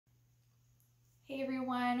Hey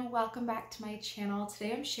everyone, welcome back to my channel.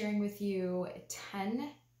 Today I'm sharing with you 10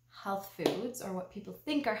 health foods, or what people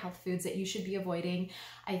think are health foods, that you should be avoiding.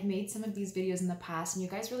 I've made some of these videos in the past and you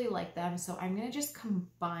guys really like them, so I'm gonna just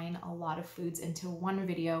combine a lot of foods into one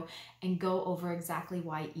video and go over exactly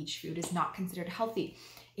why each food is not considered healthy.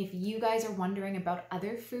 If you guys are wondering about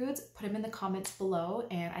other foods, put them in the comments below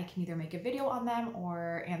and I can either make a video on them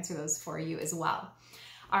or answer those for you as well.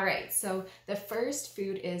 All right, so the first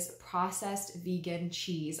food is processed vegan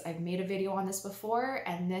cheese. I've made a video on this before,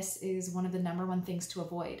 and this is one of the #1 things to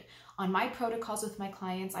avoid. On my protocols with my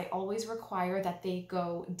clients, I always require that they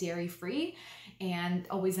go dairy-free, and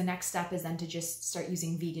always the next step is then to just start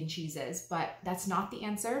using vegan cheeses, but that's not the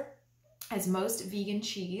answer, as most vegan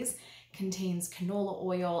cheese contains canola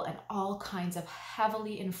oil and all kinds of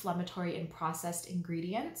heavily inflammatory and processed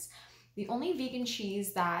ingredients. The only vegan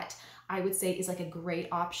cheese that I would say is like a great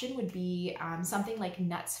option would be something like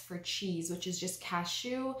Nuts for Cheese, which is just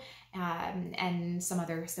cashew and some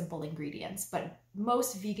other simple ingredients. But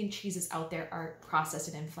most vegan cheeses out there are processed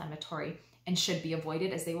and inflammatory and should be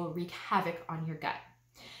avoided, as they will wreak havoc on your gut.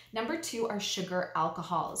 #2 are sugar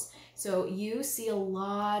alcohols. So you see a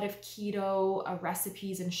lot of keto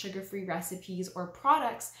recipes and sugar-free recipes or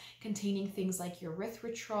products containing things like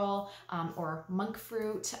erythritol or monk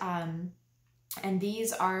fruit, and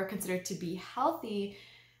these are considered to be healthy.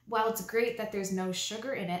 While it's great that there's no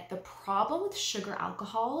sugar in it, the problem with sugar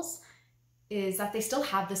alcohols is that they still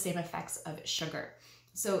have the same effects of sugar.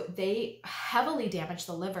 So they heavily damage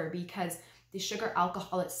the liver because the sugar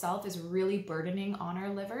alcohol itself is really burdening on our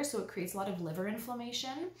liver, so it creates a lot of liver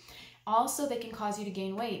inflammation. Also, they can cause you to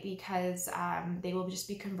gain weight because they will just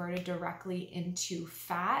be converted directly into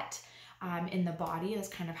fat in the body. That's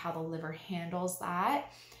kind of how the liver handles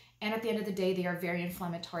that. And at the end of the day, they are very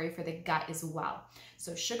inflammatory for the gut as well.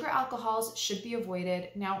 So sugar alcohols should be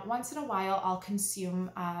avoided. Now, once in a while, I'll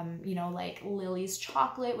consume, like Lily's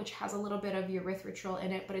chocolate, which has a little bit of erythritol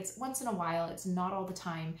in it, but it's once in a while. It's not all the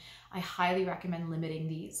time. I highly recommend limiting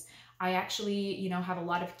these. I actually, have a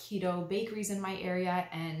lot of keto bakeries in my area,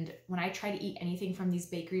 and when I try to eat anything from these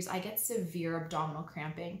bakeries, I get severe abdominal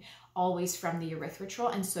cramping, always from the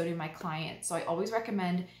erythritol, and so do my clients. So I always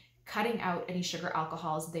recommend cutting out any sugar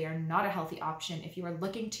alcohols. They are not a healthy option. If you are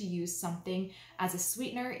looking to use something as a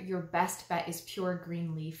sweetener, your best bet is pure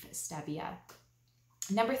green leaf stevia.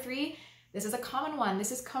 #3, this is a common one.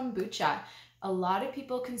 This is kombucha. A lot of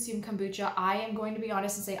people consume kombucha. I am going to be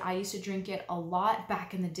honest and say I used to drink it a lot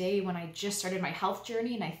back in the day when I just started my health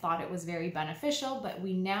journey, and I thought it was very beneficial, but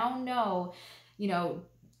we now know,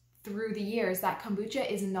 through the years, that kombucha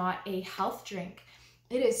is not a health drink.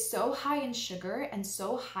 It is so high in sugar and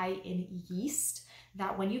so high in yeast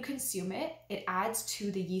that when you consume it, it adds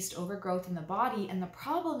to the yeast overgrowth in the body. And the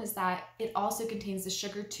problem is that it also contains the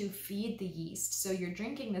sugar to feed the yeast. So you're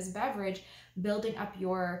drinking this beverage, building up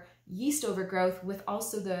your yeast overgrowth with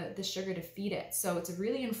also the sugar to feed it. So it's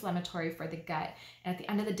really inflammatory for the gut, and at the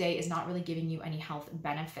end of the day is not really giving you any health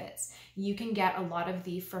benefits. You can get a lot of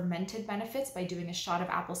the fermented benefits by doing a shot of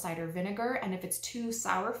apple cider vinegar, and if it's too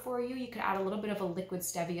sour for you, you could add a little bit of a liquid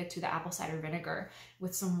stevia to the apple cider vinegar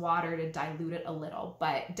with some water to dilute it a little,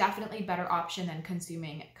 but definitely better option than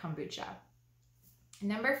consuming kombucha.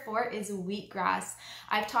 #4 is wheatgrass.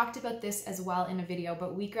 I've talked about this as well in a video,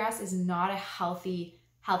 but wheatgrass is not a healthy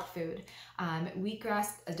health food.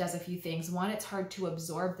 Wheatgrass does a few things. One, it's hard to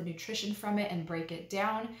absorb the nutrition from it and break it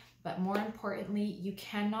down, but more importantly, you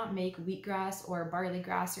cannot make wheatgrass or barley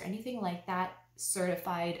grass or anything like that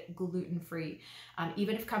certified gluten-free.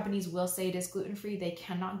 Even if companies will say it is gluten-free, they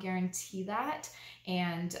cannot guarantee that.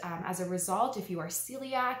 And as a result, if you are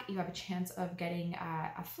celiac, you have a chance of getting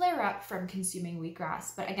a flare-up from consuming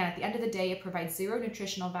wheatgrass. But again, at the end of the day, it provides zero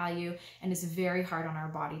nutritional value and is very hard on our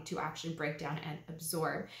body to actually break down and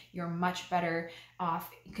absorb. You're much better off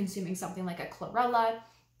consuming something like a chlorella,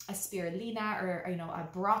 a spirulina, or a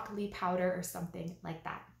broccoli powder or something like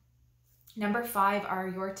that. #5 are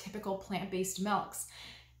your typical plant-based milks.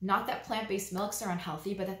 Not that plant-based milks are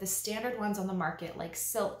unhealthy, but that the standard ones on the market like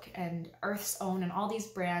Silk and Earth's Own and all these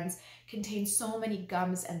brands contain so many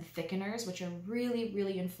gums and thickeners, which are really,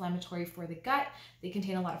 really inflammatory for the gut. They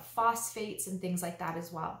contain a lot of phosphates and things like that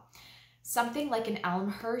as well. Something like an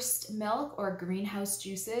Elmhurst milk or greenhouse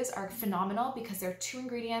juices are phenomenal because they're 2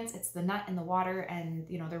 ingredients. It's the nut and the water, and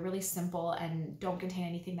they're really simple and don't contain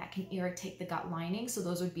anything that can irritate the gut lining. So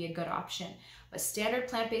those would be a good option. But standard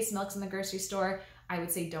plant-based milks in the grocery store, I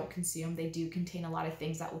would say don't consume. They do contain a lot of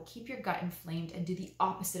things that will keep your gut inflamed and do the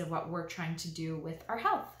opposite of what we're trying to do with our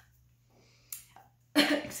health.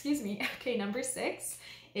 Excuse me. Okay, #6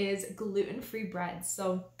 is gluten-free bread.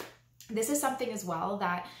 So this is something as well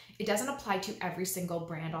that It doesn't apply to every single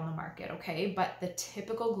brand on the market, okay? But the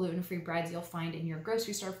typical gluten-free breads you'll find in your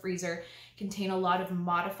grocery store freezer contain a lot of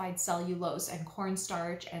modified cellulose and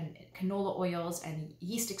cornstarch and canola oils and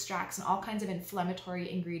yeast extracts and all kinds of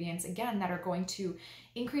inflammatory ingredients, again, that are going to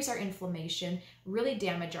increase our inflammation, really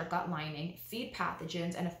damage our gut lining, feed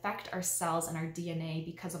pathogens, and affect our cells and our DNA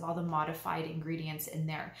because of all the modified ingredients in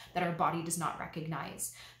there that our body does not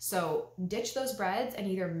recognize. So ditch those breads and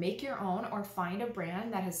either make your own or find a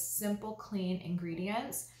brand that has simple, clean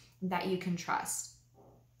ingredients that you can trust.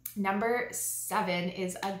 Number 7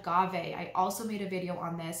 is agave. I also made a video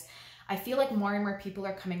on this. I feel like more and more people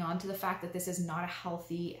are coming on to the fact that this is not a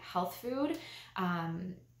healthy health food.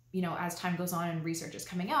 You know, as time goes on and research is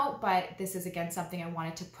coming out, but this is again something I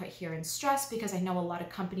wanted to put here and stress because I know a lot of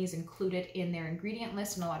companies include it in their ingredient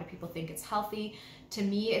list and a lot of people think it's healthy. To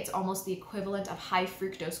me, it's almost the equivalent of high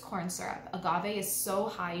fructose corn syrup. Agave is so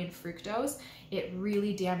high in fructose, it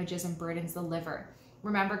really damages and burdens the liver.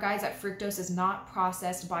 Remember guys, that fructose is not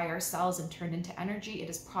processed by our cells and turned into energy. It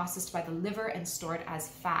is processed by the liver and stored as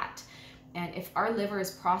fat. And if our liver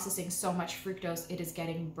is processing so much fructose, it is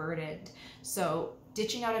getting burdened. So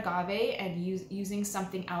ditching out agave and using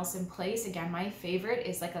something else in place. Again, my favorite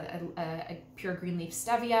is like a pure green leaf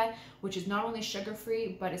stevia, which is not only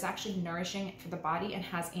sugar-free, but is actually nourishing for the body and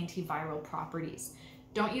has antiviral properties.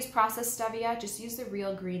 Don't use processed stevia, just use the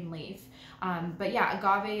real green leaf. But yeah,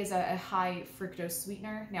 agave is a high fructose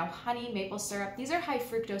sweetener. Now honey, maple syrup, these are high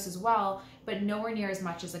fructose as well, but nowhere near as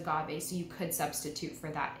much as agave, so you could substitute for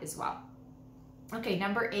that as well. Okay,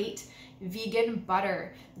 number 8, vegan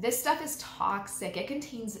butter. This stuff is toxic. It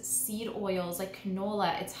contains seed oils like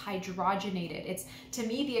canola. It's hydrogenated. It's, to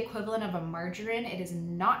me, the equivalent of a margarine. It is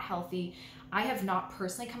not healthy. I have not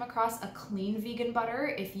personally come across a clean vegan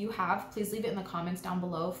butter. If you have, please leave it in the comments down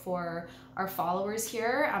below for our followers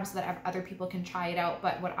here so that other people can try it out.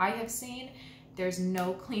 But what I have seen, there's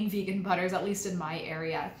no clean vegan butters, at least in my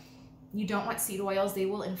area. You don't want seed oils. They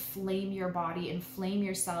will inflame your body, inflame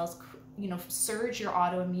your cells, you know, surge your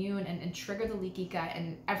autoimmune and trigger the leaky gut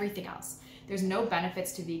and everything else. There's no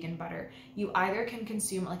benefits to vegan butter. You either can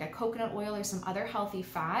consume like a coconut oil or some other healthy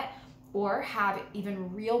fat, or have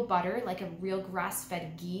even real butter, like a real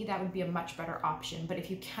grass-fed ghee. That would be a much better option. But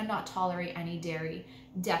if you cannot tolerate any dairy,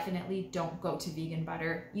 definitely don't go to vegan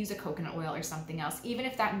butter. Use a coconut oil or something else, even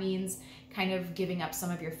if that means kind of giving up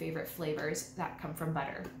some of your favorite flavors that come from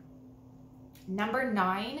butter. Number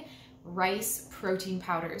 9, rice protein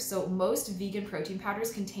powders. So most vegan protein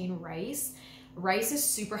powders contain rice. Rice is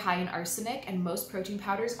super high in arsenic, and most protein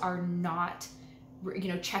powders are not, you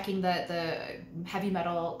know, checking the heavy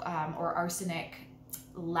metal or arsenic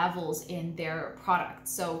levels in their product.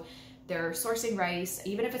 So they're sourcing rice,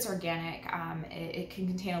 even if it's organic, it can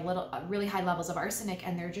contain really high levels of arsenic,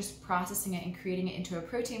 and they're just processing it and creating it into a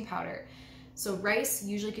protein powder. So rice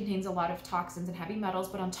usually contains a lot of toxins and heavy metals,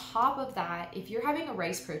 but on top of that, if you're having a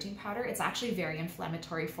rice protein powder, it's actually very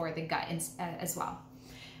inflammatory for the gut as well.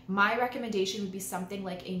 My recommendation would be something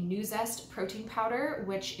like a Nuzest protein powder,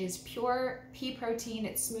 which is pure pea protein.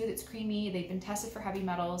 It's smooth, it's creamy. They've been tested for heavy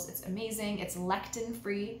metals. It's amazing. It's lectin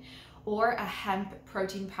free, or a hemp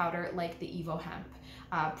protein powder like the Evo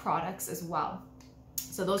Hemp products as well.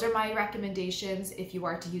 So those are my recommendations if you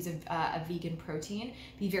are to use a vegan protein.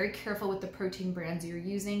 Be very careful with the protein brands you're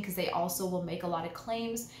using, because they also will make a lot of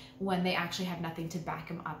claims when they actually have nothing to back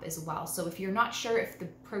them up as well. So if you're not sure if the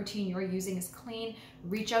protein you're using is clean,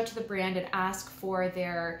 reach out to the brand and ask for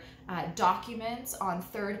their documents on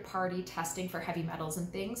third-party testing for heavy metals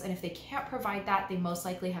and things. And if they can't provide that, they most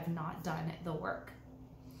likely have not done the work.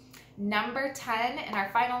 Number 10, and our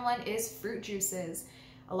final one, is fruit juices.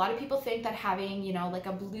 A lot of people think that having, you know, like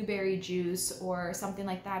a blueberry juice or something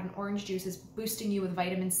like that, an orange juice, is boosting you with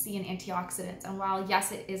vitamin C and antioxidants. And while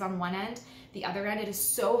yes, it is on one end, the other end, it is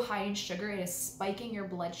so high in sugar, it is spiking your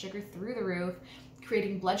blood sugar through the roof,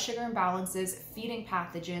 creating blood sugar imbalances, feeding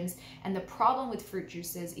pathogens. And the problem with fruit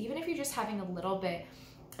juices, even if you're just having a little bit,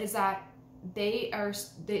 is that they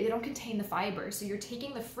don't contain the fiber. So you're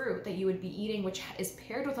taking the fruit that you would be eating, which is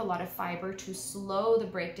paired with a lot of fiber to slow the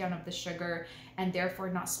breakdown of the sugar and therefore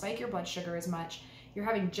not spike your blood sugar as much. You're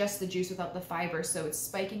having just the juice without the fiber, so it's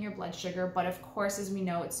spiking your blood sugar. But of course, as we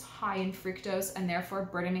know, it's high in fructose and therefore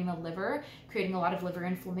burdening the liver, creating a lot of liver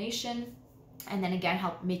inflammation, and then again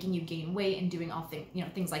making you gain weight and doing all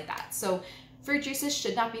things like that. So fruit juices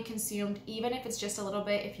should not be consumed, even if it's just a little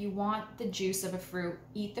bit. If you want the juice of a fruit,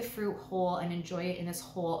 eat the fruit whole and enjoy it in its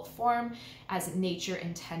whole form as nature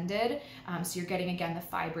intended. So you're getting, again, the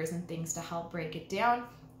fibers and things to help break it down,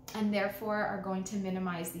 and therefore are going to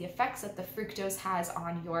minimize the effects that the fructose has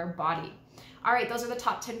on your body. All right, those are the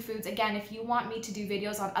top 10 foods. Again, if you want me to do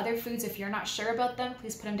videos on other foods, if you're not sure about them,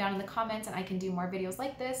 please put them down in the comments and I can do more videos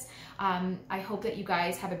like this. I hope that you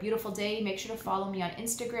guys have a beautiful day. Make sure to follow me on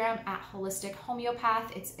Instagram at Holistic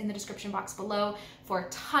Homeopath. It's in the description box below for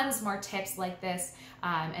tons more tips like this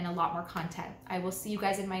and a lot more content. I will see you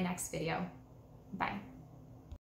guys in my next video. Bye.